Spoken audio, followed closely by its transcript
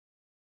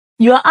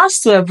You are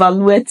asked to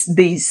evaluate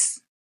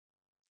this.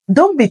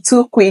 Don't be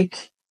too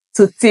quick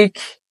to tick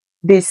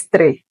these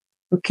three,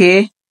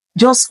 okay?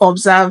 Just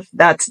observe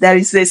that there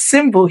is a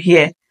symbol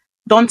here.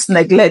 Don't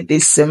neglect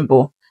this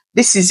symbol.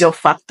 This is your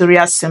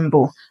factorial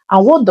symbol.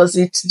 And what does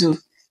it do?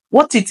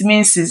 What it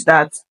means is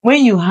that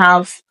when you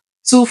have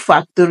 2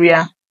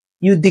 factorial,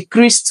 you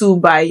decrease 2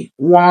 by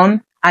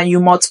 1 and you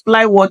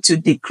multiply what you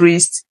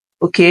decreased,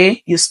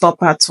 okay? You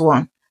stop at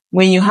 1.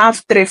 When you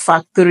have 3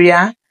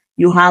 factorial,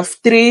 you have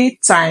 3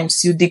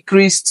 times, you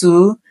decrease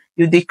 2,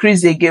 you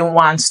decrease again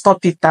 1,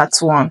 stop it at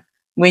 1.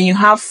 When you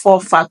have 4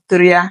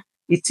 factorial,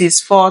 it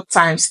is 4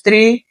 times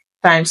 3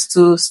 times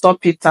 2,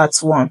 stop it at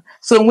 1.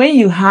 So when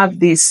you have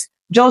this,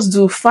 just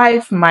do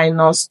 5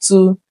 minus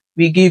 2,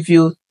 we give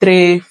you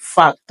 3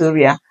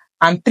 factorial.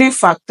 And 3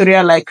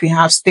 factorial, like we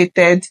have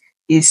stated,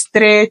 is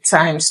 3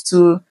 times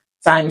 2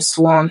 times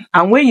 1.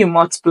 And when you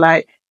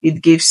multiply, it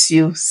gives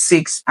you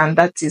 6, and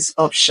that is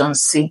option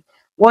C.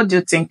 What do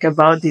you think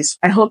about this?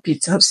 I hope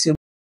it helps you.